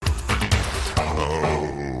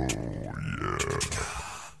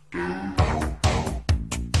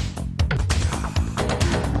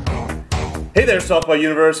Hey there, Softball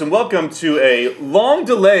Universe, and welcome to a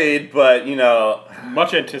long-delayed, but,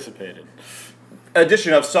 much anticipated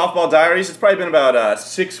edition of Softball Diaries. It's probably been about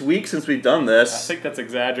 6 weeks since we've done this. I think that's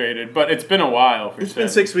exaggerated, but it's been a while. It's been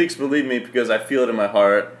 6 weeks, believe me, because I feel it in my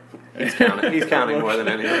heart. He's counting more than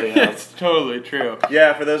anybody else. It's totally true.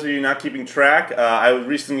 Yeah, for those of you not keeping track, I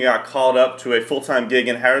recently got called up to a full-time gig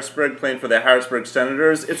in Harrisburg, playing for the Harrisburg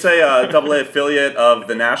Senators. It's a AA affiliate of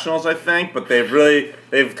the Nationals, I think, but they've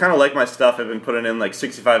kind of liked my stuff. I've been putting in like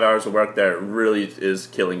 65 hours of work there. It really is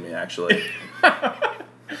killing me, actually.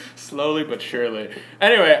 Slowly but surely.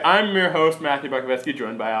 Anyway, I'm your host, Matthew Bukovetsky,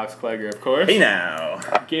 joined by Alex Klegger, of course. Hey now.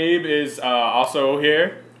 Gabe is also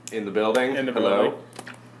here. In the building. Hello.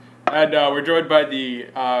 And we're joined by the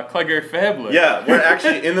Klegger family. Yeah, we're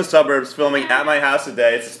actually in the suburbs filming at my house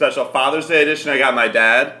today. It's a special Father's Day edition. I got my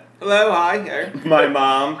dad. Hello, hi, here. My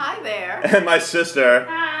mom. Hi there. And my sister.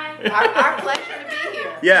 Hi. Our pleasure to be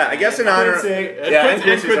here. Yeah, I guess in honor. Quincy. And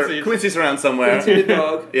Quincy's. Quincy's around somewhere. Quincy the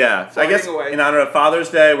dog. Yeah, so I guess Away. in honor of Father's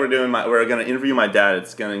Day, we're going to interview my dad.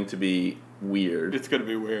 It's going to be weird. It's going to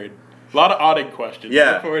be weird. A lot of auditing questions.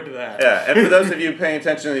 Yeah. Look forward to that. Yeah, and for those of you paying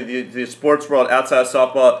attention to the sports world outside of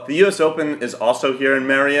softball, the U.S. Open is also here in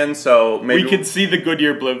Marion, so maybe We can see the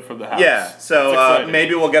Goodyear blimp from the house. Yeah, It's so exciting.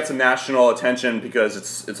 maybe we'll get some national attention because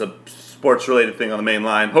it's a sports related thing on the main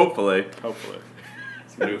line. Hopefully. Hopefully.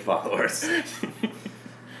 Some new followers.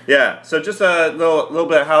 Yeah, so just a little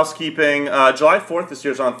bit of housekeeping. July 4th this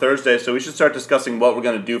year is on Thursday, so we should start discussing what we're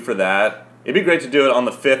going to do for that. It'd be great to do it on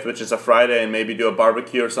the 5th, which is a Friday, and maybe do a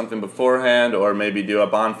barbecue or something beforehand, or maybe do a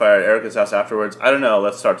bonfire at Erica's house afterwards. I don't know.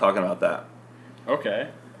 Let's start talking about that. Okay.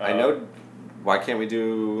 I know. Why can't we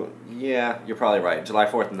do? Yeah, you're probably right. July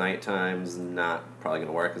 4th nighttime's not probably going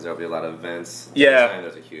to work because there'll be a lot of events. Yeah. And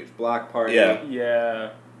there's a huge block party. Yeah. Yeah.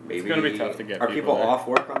 Maybe It's going to be tough to get Are people there. off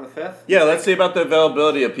work on the 5th? Yeah, let's see about the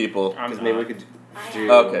availability of people. I'm Because maybe we not. could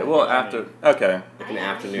do. Okay, well, after. Okay. Like an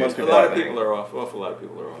afternoon. Most A people lot of thing. people are off. Awful lot of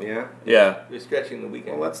people are off. Yeah. Yeah. They're stretching the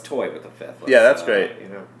weekend. Well, let's toy with the 5th. Yeah, that's great. You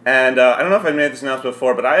know. And I don't know if I made this announcement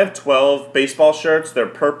before, but I have 12 baseball shirts. They're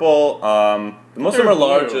purple. Most of them They're are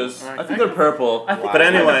blue. larges. I think I- they're purple. I think- But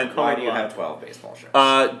anyway, Why do you have 12 baseball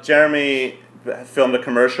shirts? Jeremy filmed a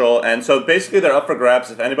commercial, and so basically they're up for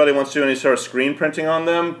grabs. If anybody wants to do any sort of screen printing on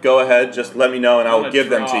them, go ahead, just let me know and I'll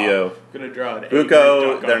give them to you. I'm going to draw an Buko,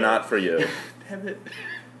 angry duck they're on not it. for you. Damn it.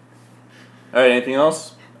 Alright, anything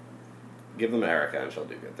else? Give them to Erica and she'll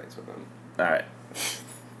do good things with them. Alright.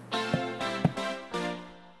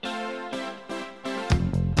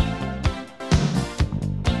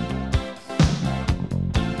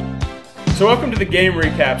 So welcome to the game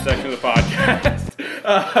recap section of the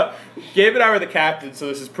podcast. Gabe and I were the captains, so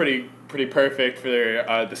this is pretty perfect for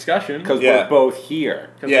their discussion. Because Yeah. we're both here.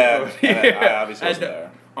 Yeah, and I obviously was And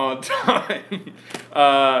there. on time.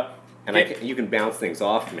 And you can bounce things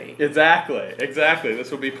off me. Exactly. This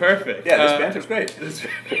will be perfect. Yeah, this banter's great. This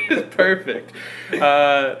is perfect.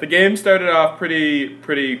 The game started off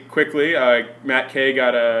pretty quickly. Matt Kay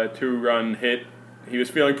got a 2-run hit. He was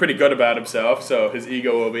feeling pretty good about himself, so his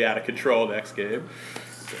ego will be out of control next game.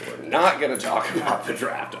 We're not going to talk about the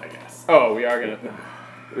draft, I guess. Oh, we are gonna.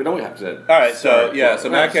 We don't have to. Alright, so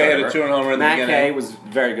Matt Kay hit a 2-run home run in the Matt beginning. Kay was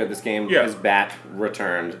very good this game. Yeah. His bat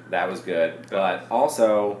returned. That was good. But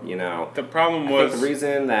also, The problem I think was the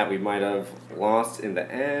reason that we might have lost in the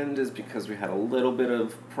end is because we had a little bit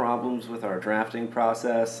of problems with our drafting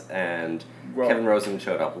process, and Well- Kevin Rosen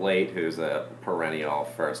showed up late, who's a perennial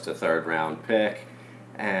 1st to 3rd round pick,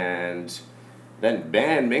 and then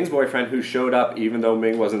Ben, Ming's boyfriend, who showed up even though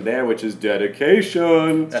Ming wasn't there, which is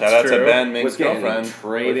dedication. That's Shout out to true. Ben, Ming's Was getting girlfriend.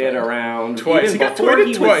 traded around Twice. even He got before traded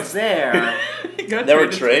he twice. was there. He got There were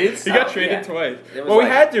traded- trades? He got Oh, traded yeah. twice. It was Well, we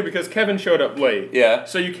like- had to because Kevin showed up late. Yeah.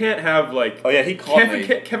 So you can't have like. Oh yeah, he called Kevin me.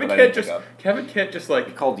 can't, Kevin but I can't didn't just. pick up. Kevin can't just He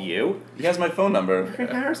like. called you? He has my phone number. You're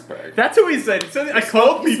in Harrisburg. That's what he said. He said I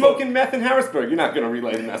called He's people. smoking meth in Harrisburg. You're not going to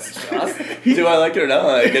relay the message to us. Do I like it or not?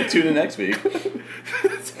 I get tuned in next week.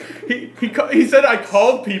 He said I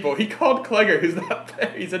called people. He called Klegger, who's not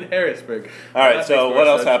there. He's in Harrisburg. Alright, That so makes what more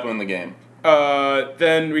else sense. happened in the game?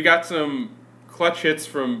 Then we got some clutch hits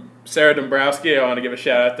from Sarah Dombrowski. I want to give a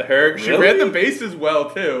shout out to her. She Really? ran the bases well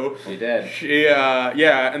too. You did. She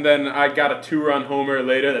yeah, and then I got a 2-run homer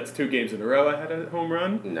later. That's 2 games in a row I had a home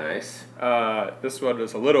run. Nice. This one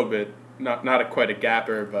was a little bit not quite a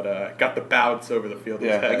gapper, but got the bounce over the fielder's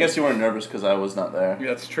Yeah, head. I guess you weren't nervous because I was not there. Yeah,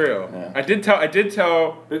 that's true. Yeah. I did tell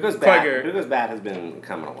Buko's Klegger. bat has been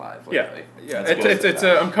coming alive Yeah, lately. yeah. That's It's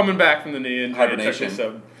good. I'm coming back from the knee injury. It took me Hibernation.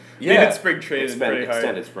 some. Yeah. Needed spring training pretty hard.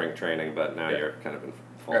 Extended spring training, but now Yeah. you're kind of in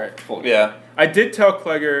full. Right. full Yeah. I did tell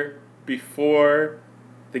Klegger before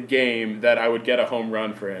the game that I would get a home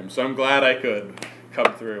run for him. So I'm glad I could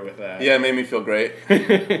come through with that. Yeah, it made me feel great.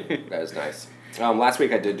 That is nice. Last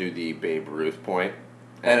week I did do the Babe Ruth point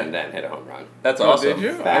and then hit a home run. That's Oh, awesome. did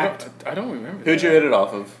you? Fact. I don't remember. Who'd that. you hit it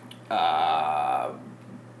off of?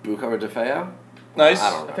 Buco or DeFeo? Nice. I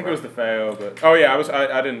don't I think it was the FAO, but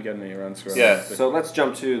I didn't get any runs scored. Yeah. So let's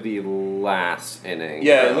jump to the last inning.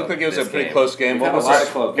 Yeah, it of looked like it was a this pretty game. close game. We've What had a was, lot the,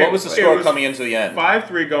 of close what was the games, score It was coming into the end?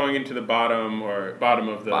 5-3 going into the bottom of the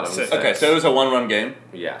Bottom sixth. six. Okay, so it was a 1-run game.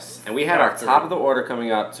 Yes, and we had our 5-3. top of the order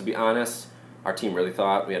coming up. To be honest, our team really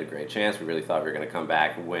thought we had a great chance. We really thought we were going to come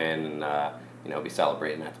back and win and be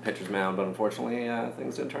celebrating at the pitcher's mound. But unfortunately,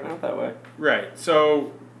 things didn't turn out that way. Right.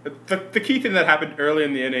 So the key thing that happened early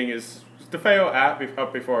in the inning is DeFeo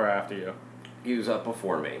up before or after you. He was up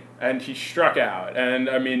before me. And he struck out. And,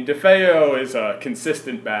 I mean, DeFeo is a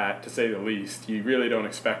consistent bat, to say the least. You really don't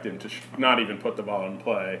expect him to not even put the ball in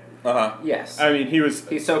play. Uh-huh. Yes. I mean,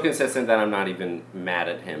 He's so consistent that I'm not even mad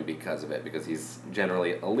at him because of it, because he's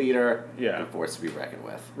generally a leader and forced to be reckoned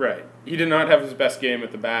with. Right. He did not have his best game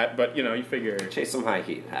at the bat, but, you figure... Chase some high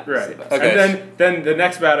heat. Happens Right. to the best. Okay. And then the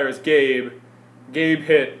next batter is Gabe. Gabe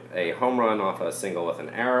hit A home run off a single with an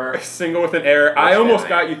error. a single with an error. I Which almost I-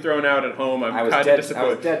 got you thrown out at home. I'm I was kind of dead. I was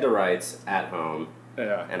disappointed. dead to rights at home,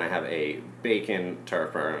 Yeah. and I have a bacon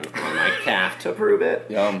turf burn on my calf to prove it.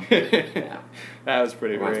 Yum. Yeah, That was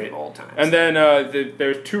pretty reminds me great. of old times. And then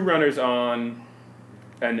there's 2 runners on,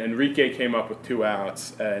 and Enrique came up with 2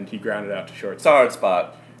 outs, and he grounded out to It's short. a hard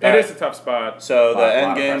spot. It is a tough spot. So the Lot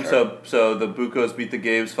end of game, pressure. so the Buccos beat the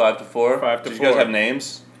Gabes 5-4. 5-4. Did you guys have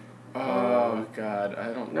names? Oh God,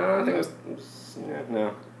 I don't know. no, I think it was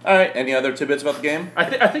no. All right. Any other tidbits about the game?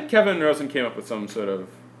 I think Kevin Rosen came up with some sort of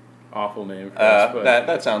awful name for us. But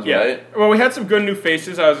That sounds yeah. right. Well, we had some good new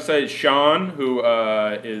faces. I was gonna say Sean, who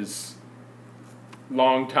is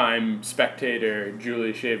longtime spectator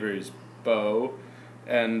Julie Shaver's beau,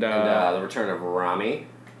 and And the return of Rami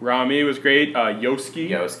Rami was great. Yoski,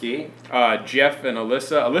 Jeff, and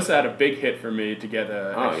Alyssa. Alyssa had a big hit for me to get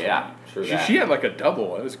a. Oh yeah, sure. She had like a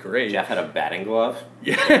double. It was great. Jeff had a batting glove.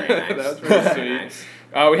 Yeah, Very nice. that was pretty Very sweet. nice.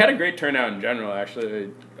 We had a great turnout in general. Actually,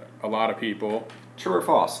 a lot of people. True or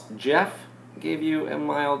false? Jeff gave you a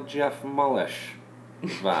mild Jeff Mullish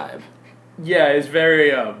vibe. Yeah, it's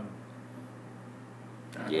very.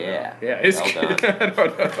 Yeah. Yeah, it's Well done. I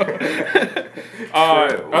don't know.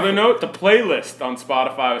 True. Other note: the playlist on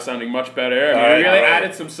Spotify was sounding much better. I mean, All right, we really all right.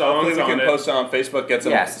 added some songs Hopefully we on can it. post it on Facebook. Get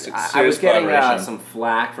some Yes, serious I was getting collaboration. some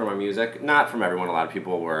flack for my music. Not from everyone. A lot of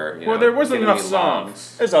people were. Well, there wasn't giving enough me love.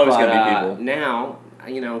 songs. There's always But, gonna be people. Now,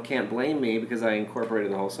 can't blame me because I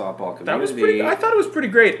incorporated the whole softball community. That was pretty. I thought it was pretty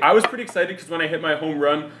great. I was pretty excited because when I hit my home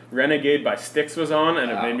run, "Renegade" by Styx was on,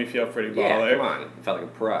 and it made me feel pretty Yeah, baller. come on. I felt like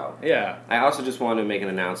a pro. Yeah. I also just want to make an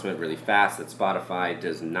announcement really fast that Spotify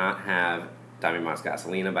does not have Diamond Moss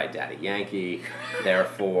Gasolina by Daddy Yankee.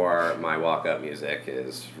 Therefore, my walk-up music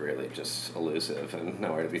is really just elusive and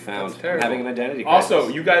nowhere to be found. That's I'm terrible. having an identity crisis. Also,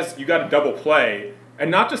 you got a double play, and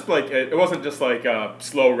not just like it wasn't just like a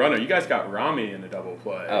slow runner. You guys got Rami in a double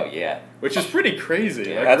play. Oh, yeah. Which is pretty crazy.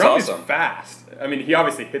 Yeah. Like, That's Rami's awesome. fast. I mean, he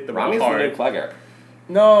obviously hit the ball Rami's the new hard. Klegger.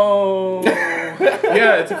 No.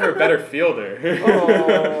 Yeah, it's for a better fielder.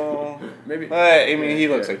 Oh. Maybe. I mean, he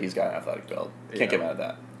looks like he's got an athletic build. Can't get mad at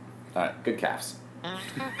that. All right. Good calves.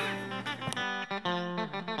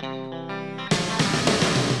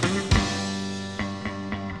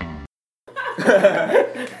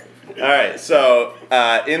 All right. So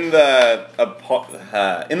in the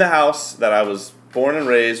house that I was born and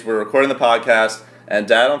raised, we're recording the podcast. And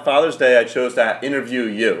Dad, on Father's Day, I chose to interview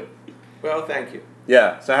you. Well, thank you.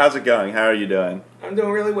 Yeah. So how's it going? How are you doing? I'm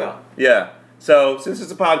doing really well. Yeah. So since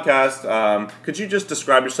it's a podcast, could you just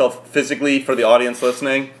describe yourself physically for the audience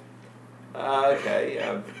listening?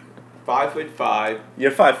 Okay, 5'5".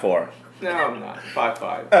 You're 5'4". No, I'm not. 5'5".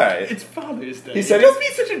 All right. It's Father's Day. He said Don't be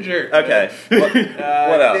such a jerk. Okay. What,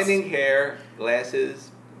 what else? Thinning hair,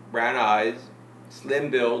 glasses, brown eyes, slim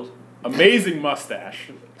build. Amazing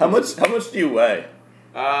mustache. How much do you weigh?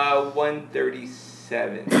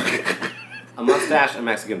 137. A mustache, a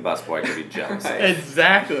Mexican busboy could be jealous of.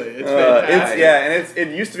 Exactly. It's fantastic. It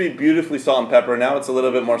used to be beautifully salt and pepper. Now it's a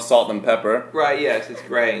little bit more salt than pepper. Right, yes, it's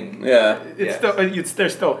graying. Yeah. It's Yes. still,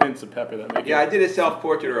 there's still hints of pepper that make Yeah, I it. did a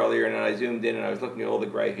self-portrait earlier, and then I zoomed in, and I was looking at all the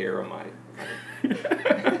gray hair on my... You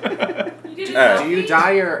did All right. Do you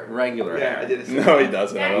dye your regular Yeah, I hair? did a No, he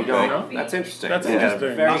doesn't. I You don't don't? think. That's interesting. That's He's got a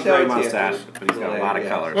interesting. very I'll show gray it to you. mustache, but he's got a lot of Yeah.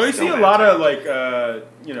 colors. Well, you see Still a lot matches. of like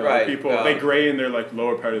Right, people they gray in their like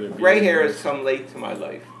lower part of their beard. Gray hair has come late to my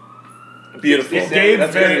life. Beautiful. Gabe's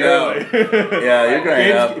That's very good to know. early. Yeah, you're growing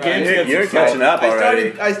Gabe's- up. Gabe's gets You're excited. catching up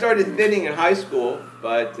already. I started thinning in high school,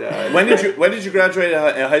 but When did you graduate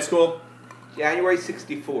in high school? January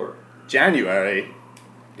 '64. January.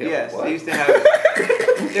 Yes, what? they used to have.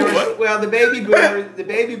 There was, well, the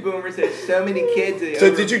baby boomers had so many kids. That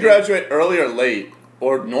So did you graduate early or late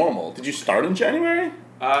or normal? Did you start in January?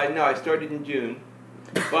 No, I started in June.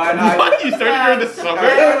 But I, What? You started during the summer?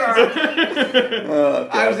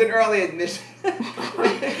 I was in early admission.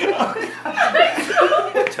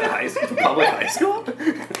 To public high school?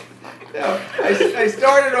 No, I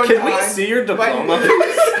started on Can time. we see your diploma?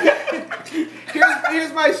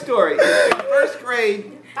 Here's my story. In first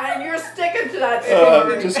grade. And you're sticking to that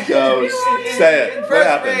story. Just go. Say it. In What first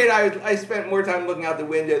happened? grade, I spent more time looking out the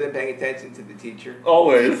window than paying attention to the teacher.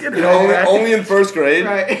 Always. Only in first grade?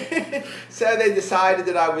 Right. So they decided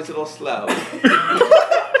that I was a little slow.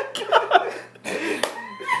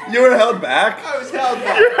 You were held back? I was held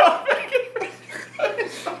back.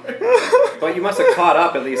 But you must have caught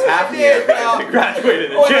up at least half a Yeah, year. well,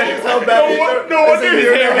 Graduated in Well, January. held back. No wonder As a his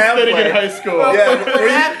year hair and a was half thinning in late. high school. Well, Yeah, what you were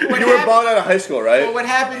happened- bought out of high school, right? Well, what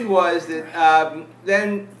happened was that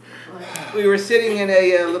then we were sitting in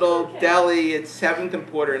a little deli at 7th and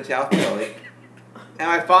Porter in South Philly, and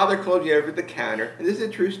my father called me over at the counter, and this is a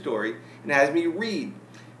true story, and has me read.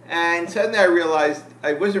 And suddenly I realized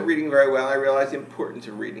I wasn't reading very well, and I realized the importance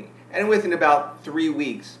of reading. And within about 3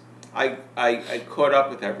 weeks, I caught up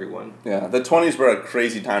with everyone. Yeah, the 20s were a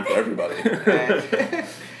crazy time for everybody.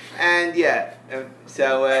 And yeah,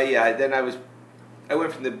 then I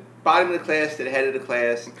went from the bottom of the class to the head of the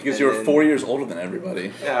class. Because and you were then- 4 years older than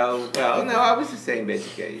everybody. No, well, no, I was the same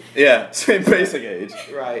basic age. Yeah, same basic age.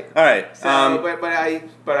 Right. All right. So,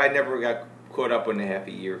 but I never got caught up on a half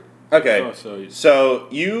a year. Okay. Oh, so So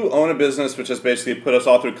you own a business which has basically put us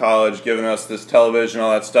all through college, given us this television,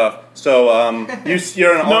 all that stuff. So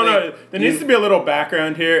you're an awning. No, there needs to be a little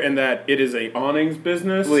background here in that it is a awnings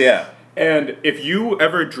business. Well, yeah. And if you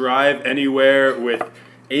ever drive anywhere with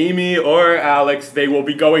Amy or Alex, they will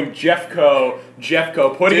be going Jeffco,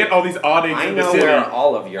 putting Dude, in all these awnings I in the know city. where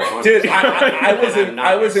all of your awnings Dude, are. I was in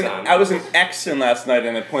Son. I was in Exon last night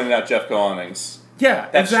and I pointed out Jeffco awnings. Yeah,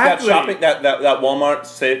 That exactly. that Walmart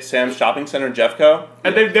Sam's shopping center in Jeffco.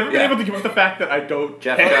 And they've never been Yeah. able to give up the fact that I don't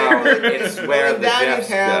Jeffco, it's where the down in Jeffs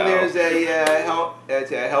town, go. there's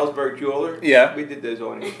it's a Hellsberg jeweler. Yeah. We did those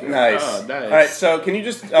awnings. Nice. Oh, nice. All right. So can you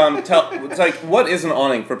just tell? It's like what is an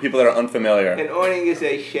awning for people that are unfamiliar? An awning is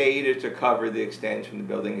a shade or to cover the extents from the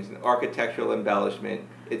building. It's an architectural embellishment.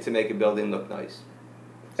 It's to make a building look nice.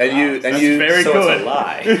 And That's you very So good. it's a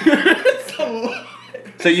lie. It's a lot.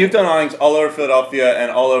 So you've done awnings all over Philadelphia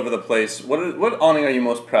and all over the place. What awning are you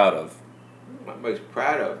most proud of? What I'm most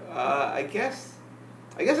proud of, I guess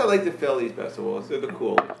I like the Phillies Festival. They're the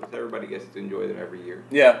coolest. Everybody gets to enjoy them every year.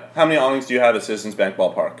 Yeah. How many awnings do you have at Citizens Bank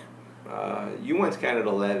Ballpark? You once counted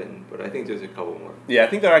 11, but I think there's a couple more. Yeah, I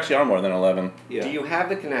think there actually are more than 11. Yeah. Do you have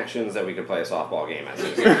the connections that we could play a softball game at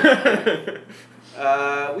Susan?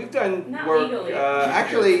 We've done Not work. legally.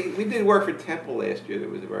 Actually, we did work for Temple last year. That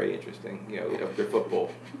was very interesting. Of their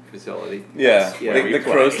football facility. Yeah, Yeah, the we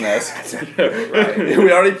crow's nest. Right.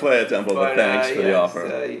 We already play at Temple, but thanks for the yes,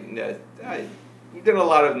 offer. We've done a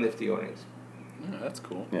lot of nifty awnings. Yeah, that's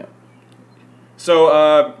cool. Yeah.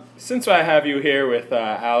 So, since I have you here with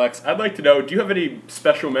Alex, I'd like to know, do you have any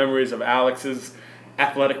special memories of Alex's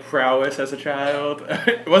athletic prowess as a child?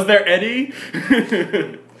 Was there any?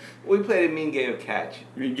 We played a mean game of catch.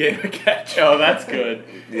 You gave a catch. Oh, that's good.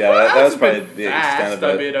 Yeah, that was probably Been the extent fast. of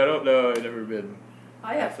I it. mean, I don't know. I've never been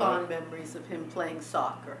I have fond memories of him playing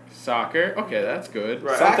soccer. soccer. Okay, that's good.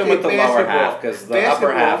 Right. Something with the Actually, lower basketball. half, because the upper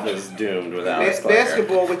Basketball. half is doomed with Alex Clark.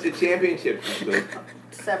 Basketball with the championships was good.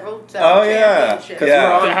 Several Oh, yeah. championships. Because Yeah.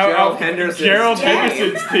 we're on How- Gerald Henderson's Gerald team.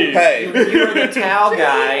 Henderson's team. Hey, You were the towel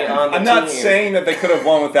guy on the I'm not team. saying that they could have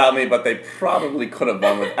won without me, but they probably could have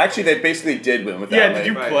won with. Actually, they basically did win without Yeah, me. did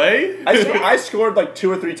you Right. play? I scored like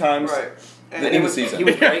 2 or 3 times. Right. And In he the was, season. he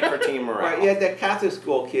was great for team morale. Right. You had the Catholic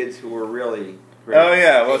school kids who were really great. Oh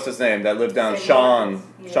yeah, what's his name? That lived down St. Sean Martin's.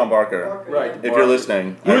 Yeah. Sean Barker. Right. If you're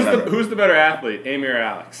listening, I remember. Who's the better athlete, Amy or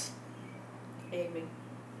Alex? Amy.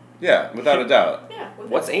 Yeah, without a doubt. Yeah.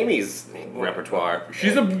 What's Amy's repertoire?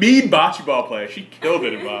 She's a mean bocce ball player. She killed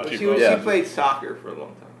it in bocce She ball. Yeah. played soccer for a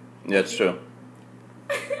long time. Yeah, it's true.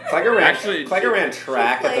 Clegger ran, Actually, Clegger ran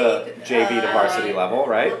track at the played, JV to varsity level,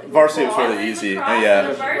 right? Varsity was Lacrosse really easy. lacrosse Yeah. and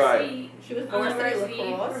the varsity. She was On the varsity varsity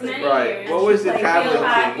lacrosse. for many Right. years. What was the played traveling field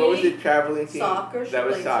team? What was hockey. the traveling team? Soccer. She That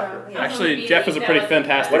was played soccer. Yeah. Actually, Jeff is a pretty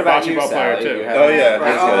fantastic What about bocce you, ball player Sally? too. You have- Oh yeah,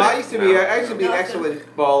 Right. he's Oh, good. I used to be an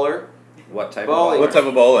excellent bowler. What type Bowling. of What type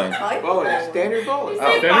of bowling? Type Bowling, of standard bowling. You Oh,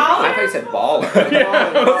 say standard? I baller? thought you said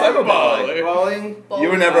baller. What type of bowling? Bowling, You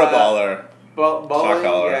were never a Uh, baller. bowling,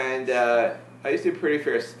 collar. and I used to be pretty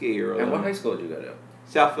fair skier. And what high school did you go to?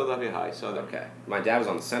 South Philadelphia High, Southern. Okay. My dad was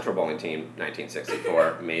on the Central Bowling Team,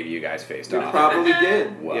 1964. Maybe you guys faced We off. probably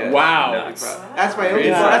did. Wow. Yeah. Wow. Nuts. That's my only.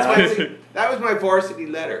 Yeah. That's my. That was my varsity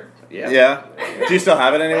letter. Yeah. Yeah. Do you still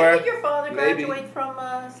have it Where anywhere? did your father Maybe. graduate from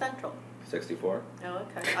Central? 64. Oh,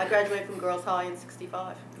 okay. I graduated from Girls High in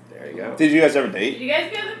 65. There you go. Did you guys ever Did date? you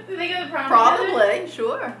guys go to, did they go to the prom together? Probably,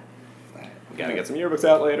 sure. We gotta get some yearbooks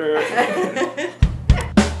out later.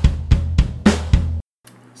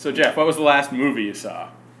 So Jeff, what was the last movie you saw?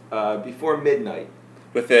 Before midnight.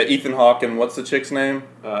 With Ethan Hawke and what's the chick's name?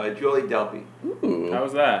 Julie Delpy. Ooh. How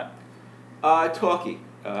was that? Talkie.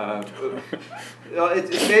 Well, it's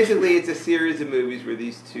basically it's a series of movies where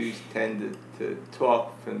these two tend to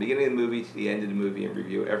talk from the beginning of the movie to the end of the movie and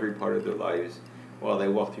review every part of their lives while they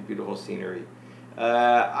walk through beautiful scenery.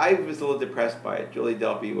 I was a little depressed by it. Julie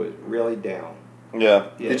Delpy was really down. Yeah.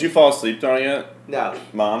 Yeah. Did you fall asleep during it, No,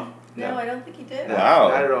 Mom? No, I don't think he did. no, Wow.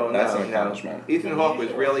 not at all. That's no, an no. accomplishment. Ethan Hawke was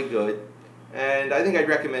really good, and I think I'd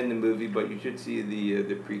recommend the movie, but you should see the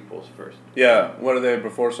prequels first. Yeah. What are they?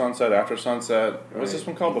 Before sunset? After sunset? What's Right. this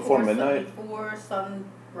one called? Before midnight? Before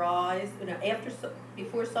sunrise, no,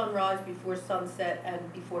 before sunrise, before sunset,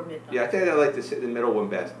 and before midnight. Yeah, I think I like the middle one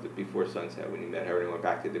best, the Before Sunset, when he met her and he went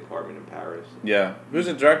back to the apartment in Paris. Yeah. Who's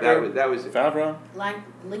the director? That was Favreau?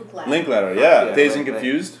 Linklater. Linklater. Yeah. Yeah, Dazed and right.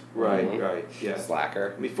 Confused. right, Mhm. right, yeah.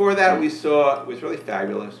 Slacker. Before that, we saw, it was really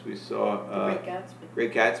fabulous, we saw The Great Gatsby.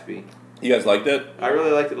 Great Gatsby. You guys liked it? I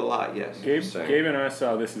really liked it a lot, yes. Gabe and I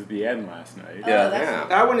saw This Is the End last night. Yeah. Oh, that's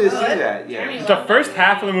Yeah. I wanted to see Good. that, yeah. Jeremy The loved first that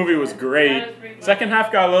half of the movie was great. That was pretty fun. Second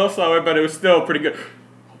half got a little slower, but it was still pretty good.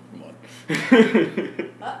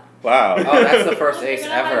 Wow. Oh, that's the first They're ace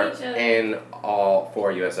gonna have ever each other. in all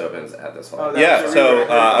 4 U.S. Opens at this hall. Oh, that Yeah, was a so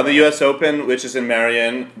re-record. on the U.S. Open, which is in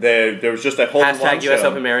Marion, there was just a hole in one Hashtag U.S. show.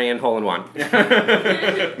 Open Marion, hole in one.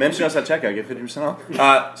 Mention us at checkout, get 50%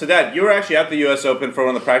 off. So, Dad, you were actually at the U.S. Open for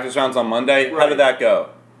one of the practice rounds on Monday. How Right. did that go?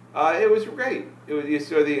 It was great. It was, you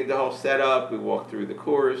saw the whole setup, we walked through the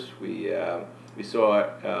course, we saw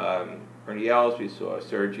Ernie Els, we saw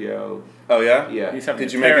Sergio. Oh, yeah? Yeah. He's having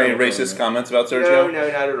Did a you make any terrible racist tournament. comments about No, Sergio?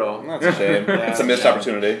 no, not at all. That's a shame. It's a missed No.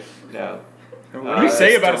 opportunity. No. What do you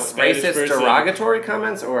say about a Racist Spanish person? derogatory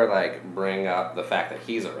comments or like bring up the fact that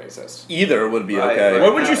he's a racist? Either would be Right, okay. right.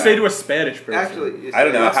 What would you say to a Spanish person? Actually, it's- I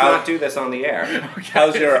don't know. Let's How- not do this on the air.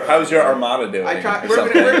 How's your Armada doing? I try. or We're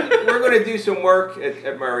something? gonna, we're gonna do some work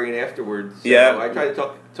at Marion afterwards. So Yeah. I try to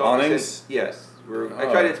talk Awnings? us in. Yes. I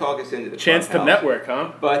try to talk us into the Chance to clubhouse. network,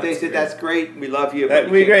 huh? But they said that's great. We love you. That,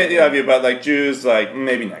 but we you can't greatly love you, but like Jews, like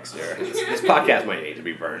maybe next year. This podcast might need to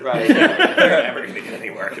be burned. Right. They're never going to get any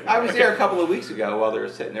work. I was there a couple of weeks ago while they were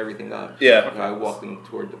setting everything up. Yeah. I walked them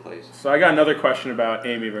toward the place. So I got another question about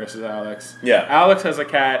Amy versus Alex. Yeah. Alex has a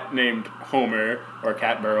cat named Homer, or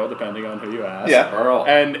Cat Burl, depending on who you ask. Yeah. Earl.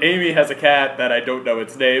 And Amy has a cat that I don't know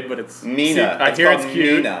its name, but it's Nina. I hear called it's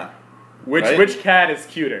cute. Nina. Which right? cat is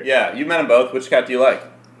cuter? Yeah, you met them both. Which cat do you like?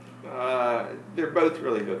 They're both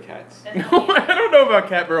really good cats. No, I don't know about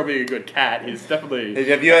Cat Burl being a good cat. He's definitely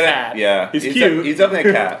Have you had a cat. Yeah, He's he's cute. He's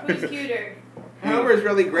definitely a cat. Who's cuter? Homer's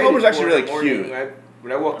really great. Homer's at actually 4 in really the morning. cute.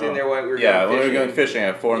 When I walked in there, when we were Yeah, going when we were fishing, going fishing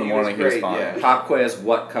at 4 in the he was morning, he was great, fine. yeah. Pop quiz,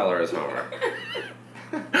 what color is Homer?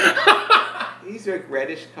 He's like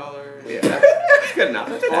reddish color. Yeah, that's good enough.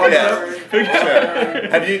 Oh,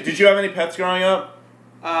 yeah. Did you have any pets growing up?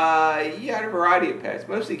 Yeah, I had a variety of pets,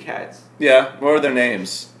 mostly cats. Yeah. What were their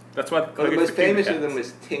names? That's what But the most famous of them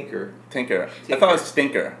was Tinker. Tinker. I Tinker. thought it was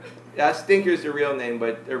Stinker. Stinker's the real name,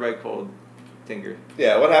 but everybody called Tinker.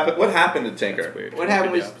 Yeah. What happened? What happened to Tinker? What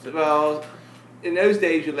happened was, well, in those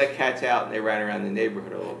days you let cats out and they ran around the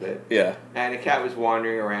neighborhood a little bit. Yeah. And the cat was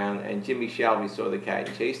wandering around, and Jimmy Shelby saw the cat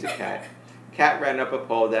and chased the cat. Cat ran up a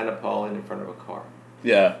pole, down a pole, and in front of a car.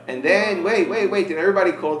 Yeah. And then, wait, then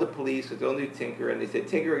everybody called the police because they all knew Tinker, and they said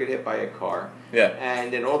Tinker got hit by a car. Yeah.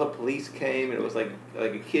 And then all the police came, and it was like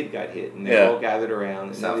a kid got hit, and they Yeah. all gathered around.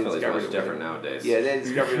 And South then they Philly's discovered much it was different a- nowadays. Yeah, then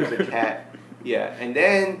discovered it was a cat. Yeah, and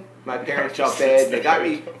then my parents felt bad. They got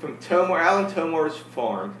me from Alan Tomore's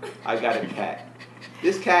farm. I got a cat.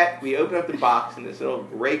 This cat, we opened up the box, and this little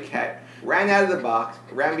gray cat ran out of the box,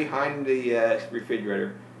 ran behind the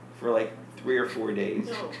refrigerator for like 3 or 4 days.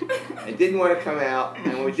 It didn't want to come out,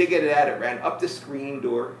 and when we did get it out, it ran up the screen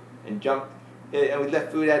door and jumped, and we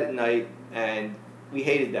left food out at night, and we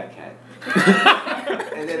hated that cat.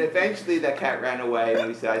 And then eventually that cat ran away,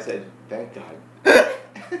 and I said, thank God.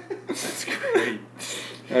 That's great.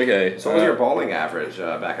 Okay. So what was your bowling average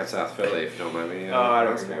back at South Philly, if you don't mind me? I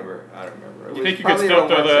don't remember. It You was think you could probably still around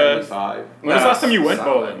throw the- 175. When was the last time you went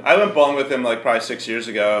Solid. bowling? I went bowling with him like probably 6 years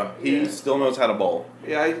ago. He Yeah. still knows how to bowl.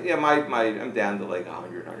 Yeah, I'm down to like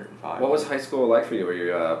 100, 105. What was high school like for you? Were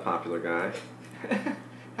you a popular guy?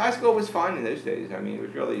 High school was fun in those days. I mean, it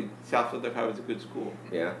was really, South Philadelphia was a good school.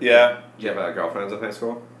 Yeah. Yeah. Did you have girlfriends in high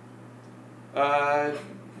school?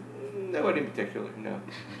 Nobody in particular, no.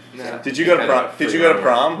 No. Did you go to prom? Did you go to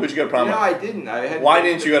prom? Who'd you go to prom No, with? I didn't. I had. Why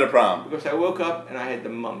didn't you go to prom? Because I woke up and I had the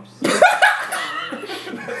mumps.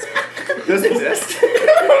 Does it exist?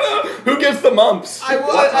 Who gets the mumps? I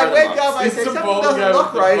are wake the up, I It's said, the something bald doesn't guy look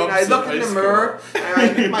with the right, and I bumps looked in in the high mirror,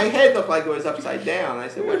 and my head looked like it was upside down. I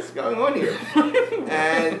said, what's going on here?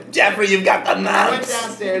 And Jeffrey, you've got the I went mumps.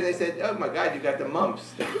 downstairs, they said, oh my God, you got the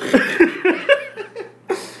mumps.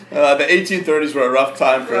 The 1830s were a rough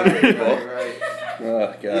time for people. right.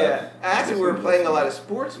 Oh god. Yeah, actually, we were playing a lot of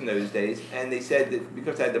sports in those days, and they said that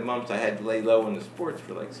because I had the mumps, I had to lay low in the sports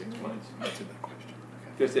for like 6 months.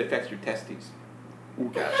 Because it affects your testes.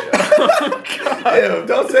 Gotcha. Ew,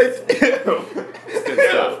 don't say. Ew. Good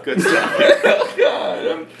stuff. Good stuff. Oh god,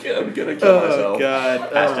 I'm gonna kill myself.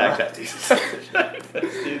 God. Hashtag testes.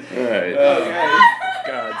 All right. Okay.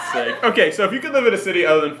 God's sake. Okay, so if you could live in a city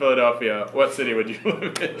other than Philadelphia, what city would you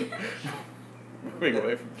live in? Moving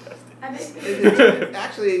away from testing.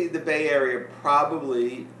 Actually, the Bay Area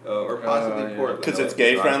probably, or possibly yeah. Portland. Because it's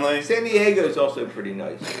gay friendly. San Diego is also pretty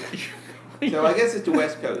nice. So I guess it's the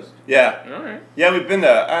West Coast. Yeah. All right. Yeah, we've been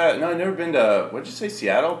to. No, I've never been to. What'd you say?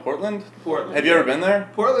 Seattle, Portland. Portland. Have you ever been there?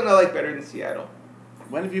 Portland I like better than Seattle.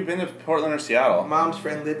 When have you been to Portland or Seattle? Mom's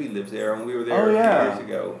friend Libby lives there, and we were there Oh, a yeah. few years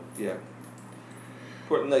ago. Yeah.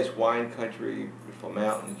 Portland, nice wine country, beautiful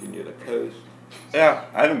mountains, you're near the coast. Yeah,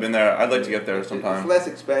 I haven't been there. I'd like to get there It's sometime. less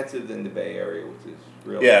expensive than the Bay Area, which is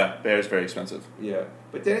really. Yeah, Bay Area's very expensive. Yeah.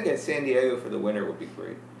 But then again, San Diego for the winter would be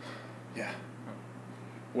great. Yeah.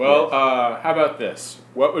 Well, how about this?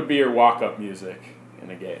 What would be your walk-up music in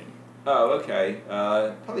a game? Oh, okay.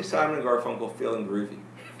 Probably Simon and Garfunkel, Feeling Groovy.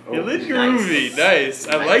 Feeling nice. groovy, nice.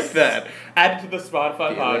 I Nice. like that. Add it to the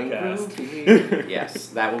Spotify Feeling podcast. groovy. Yes,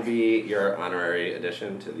 that will be your honorary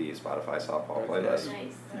addition to the Spotify softball playlist.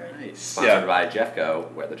 Nice. Nice. Sponsored by Jeff Go,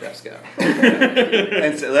 where the Jeffs go.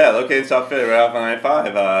 And so, yeah, located in South Philly, right off on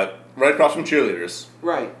I-5, right across from cheerleaders.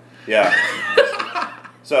 Right. Yeah.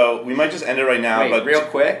 So we might just end it right now, Wait, but real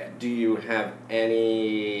quick, do you have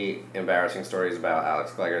any embarrassing stories about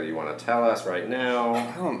Alex Gleger that you want to tell us right now?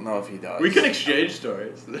 I don't know if he does. We can exchange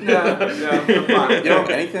stories. No, I'm fine. You don't have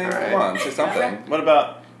anything? All right. Come on, say something. What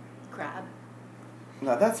about? Crab.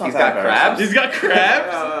 No, that's not He's that got embarrassing. crabs? He's got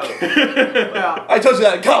crabs. Well, I told you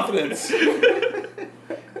that in confidence.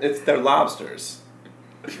 They're lobsters.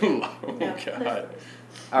 Oh God.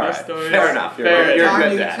 All My right, stories- fair enough. You're, fair- you're time,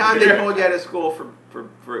 good, you, Dad. time they pulled you out of school for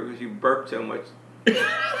because you burped so much.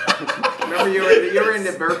 Remember, you were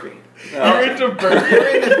into burping. You're into burgers. You're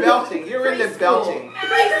into belching. You're into Preschool.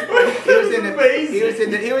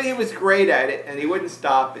 belching. He was great at it, and he wouldn't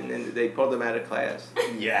stop. And then they pulled him out of class.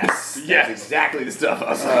 Yes, Yes. that's exactly the stuff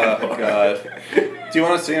I was looking Oh for. God. Do you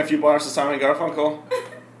want to sing a few bars to Simon and Garfunkel?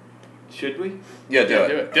 Should we? Yeah, do Yeah,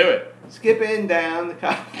 it. do it. Skipping down the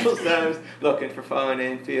cobblestones, looking for fun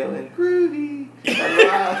and feeling groovy.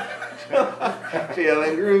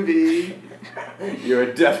 Feeling groovy. You're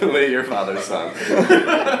definitely your father's son.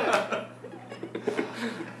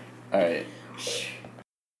 All right.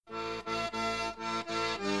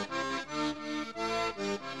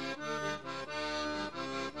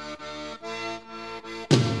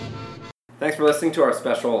 Thanks for listening to our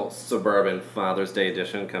special Suburban Father's Day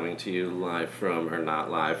edition, coming to you live from, or not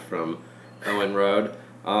live, from Owen Road. It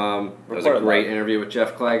was a Recorded great live. interview with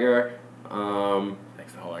Jeff Klager.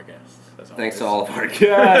 Thanks to all our guests. That's Thanks to it is. all of our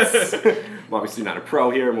guests. I'm obviously not a pro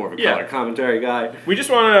here, more of a Yeah. color commentary guy. We just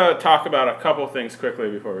want to talk about a couple things quickly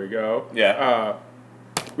before we go. Yeah.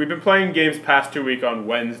 We've been playing games past 2 week on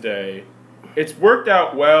Wednesday. It's worked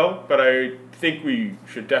out well, but I think we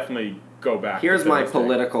should definitely go back. Here's to my Thursday.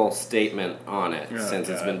 political statement on it, Oh, since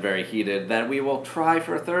it's God. been very heated, that we will try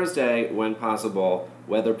for Thursday when possible,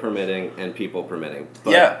 weather permitting and people permitting.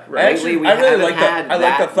 But Yeah, lately we I really haven't like had that. I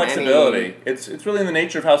like that the flexibility. many- It's really in the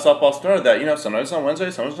nature of how softball started. That sometimes it's on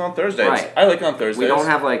Wednesdays, sometimes it's on Thursdays. Right. I like it on Thursdays. We don't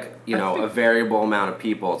have a variable amount of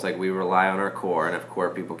people. It's like we rely on our core, and if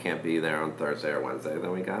core people can't be there on Thursday or Wednesday,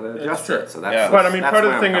 then we gotta adjust true. it. So that's Yeah. But I mean, that's part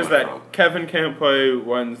of where the I'm thing is coming that from. Kevin can't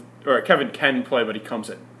play Kevin can play, but he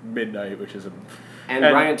comes at midnight, which is a. And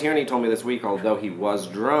Brian Tierney told me this week, although he was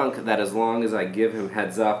drunk, that as long as I give him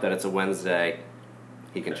heads up that it's a Wednesday,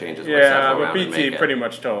 he can change his work Yeah, schedule but around and BT make pretty it.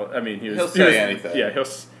 much told. I mean, he was. He'll he say was- anything. Yeah,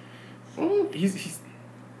 he's.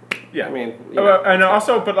 Yeah, I mean, and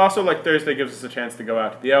also like Thursday gives us a chance to go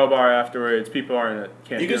out to the L Bar afterwards. People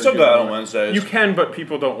can't. You can still go out on Wednesdays. You can, but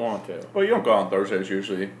people don't want to. Well, you don't go on Thursdays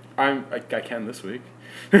usually. I can this week.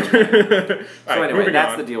 So Right, anyway,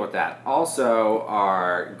 that's the deal with that. Also,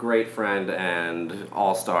 our great friend and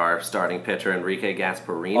all-star starting pitcher Enrique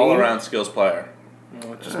Gasparini. All around skills player.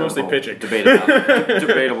 Well, just mostly pitching.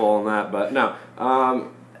 Debatable on that, but no.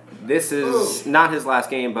 This is not his last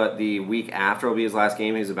game, but the week after will be his last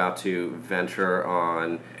game. He's about to venture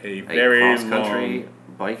on a very cross-country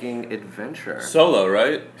biking adventure. Solo,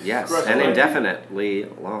 right? Yes, Cross and country? indefinitely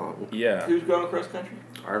long. Yeah, Who's going cross country?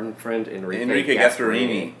 Our friend Enrique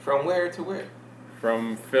Gasparini. From where to where?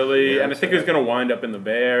 from Philly, Yeah, and I think he was going to wind up in the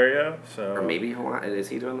Bay Area. So Or maybe Hawaii. Is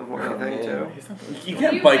he doing the Hawaii thing too? He's not You You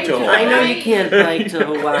can't bike to bike to Hawaii. I know you can't bike to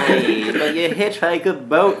Hawaii, but you hitchhike a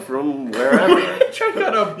boat from wherever. Check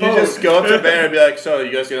out a boat. You just go up to the band and be like, "So,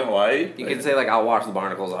 you guys going to Hawaii?" You can say like, "I'll watch the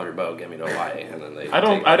barnacles off your boat, get me to Hawaii," and then they. I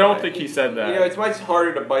don't think he said that. You know, it's much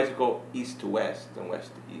harder to bicycle east to west than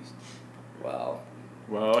west to east. Well,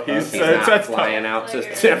 Well, he's that's not tough. flying out to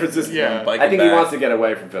Like- San Francisco. Yeah. Bike I think it he back. wants to get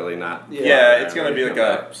away from Philly, not. Yeah, it's going to be like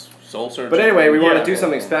a soul search. But anyway, we want Yeah. to do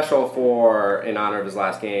something special in honor of his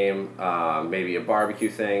last game. Maybe a barbecue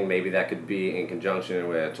thing. Maybe that could be in conjunction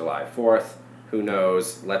with July 4th. Who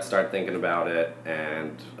knows? Let's start thinking about it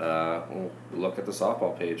and we'll look at the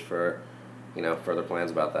softball page for, further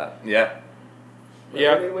plans about that. Yeah.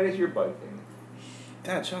 Yeah. When is your bike thing?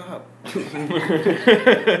 Dad, shut up.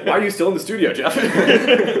 Why are you still in the studio, Jeff? All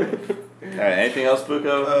right, anything else,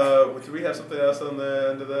 Buko? Do we have something else on the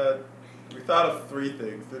end of that? We thought of 3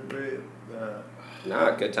 things, didn't we?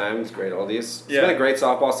 No, good times, great oldies. It's Yeah. been a great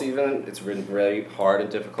softball season. It's been really hard and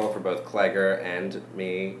difficult for both Klegger and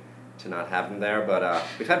me to not have him there, but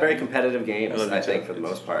we've had very competitive games, I love you I think, too. for the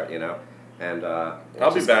most part, And I'll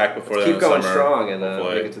be just back before let's the keep end of going summer, strong and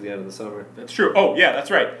hopefully. make it to the end of the summer. That's true. Oh, yeah, that's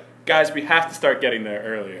right. Guys, we have to start getting there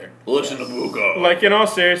earlier. Listen to Buko. Like, in all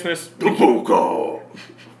seriousness, Buko.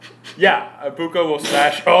 yeah, Buko will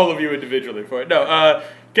smash all of you individually for it. No,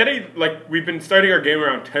 we've been starting our game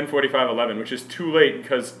around 10:45, 11, which is too late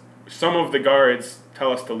because some of the guards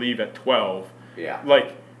tell us to leave at 12. Yeah.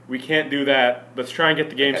 Like, we can't do that. Let's try and get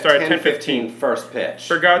the game started at 10:15 10:15. first pitch.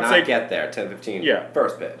 For God's not sake. get there, 10:15 Yeah.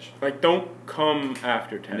 first pitch. Like, don't come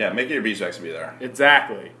after 10. Yeah, make it your beeswax to be there.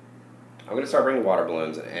 Exactly. I'm going to start bringing water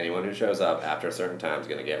balloons, and anyone who shows up after a certain time is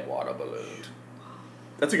going to get water ballooned.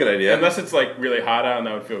 That's a good idea. Unless it's, like, really hot out and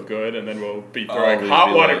that would feel good, and then we'll be Oh, throwing we'll hot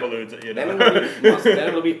be water like- balloons at you. Then Know?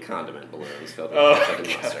 it'll be condiment balloons filled with Oh, ketchup and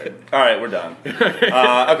mustard. All right, we're done.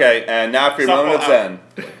 Okay, and now for your Softball moment of out.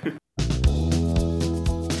 zen.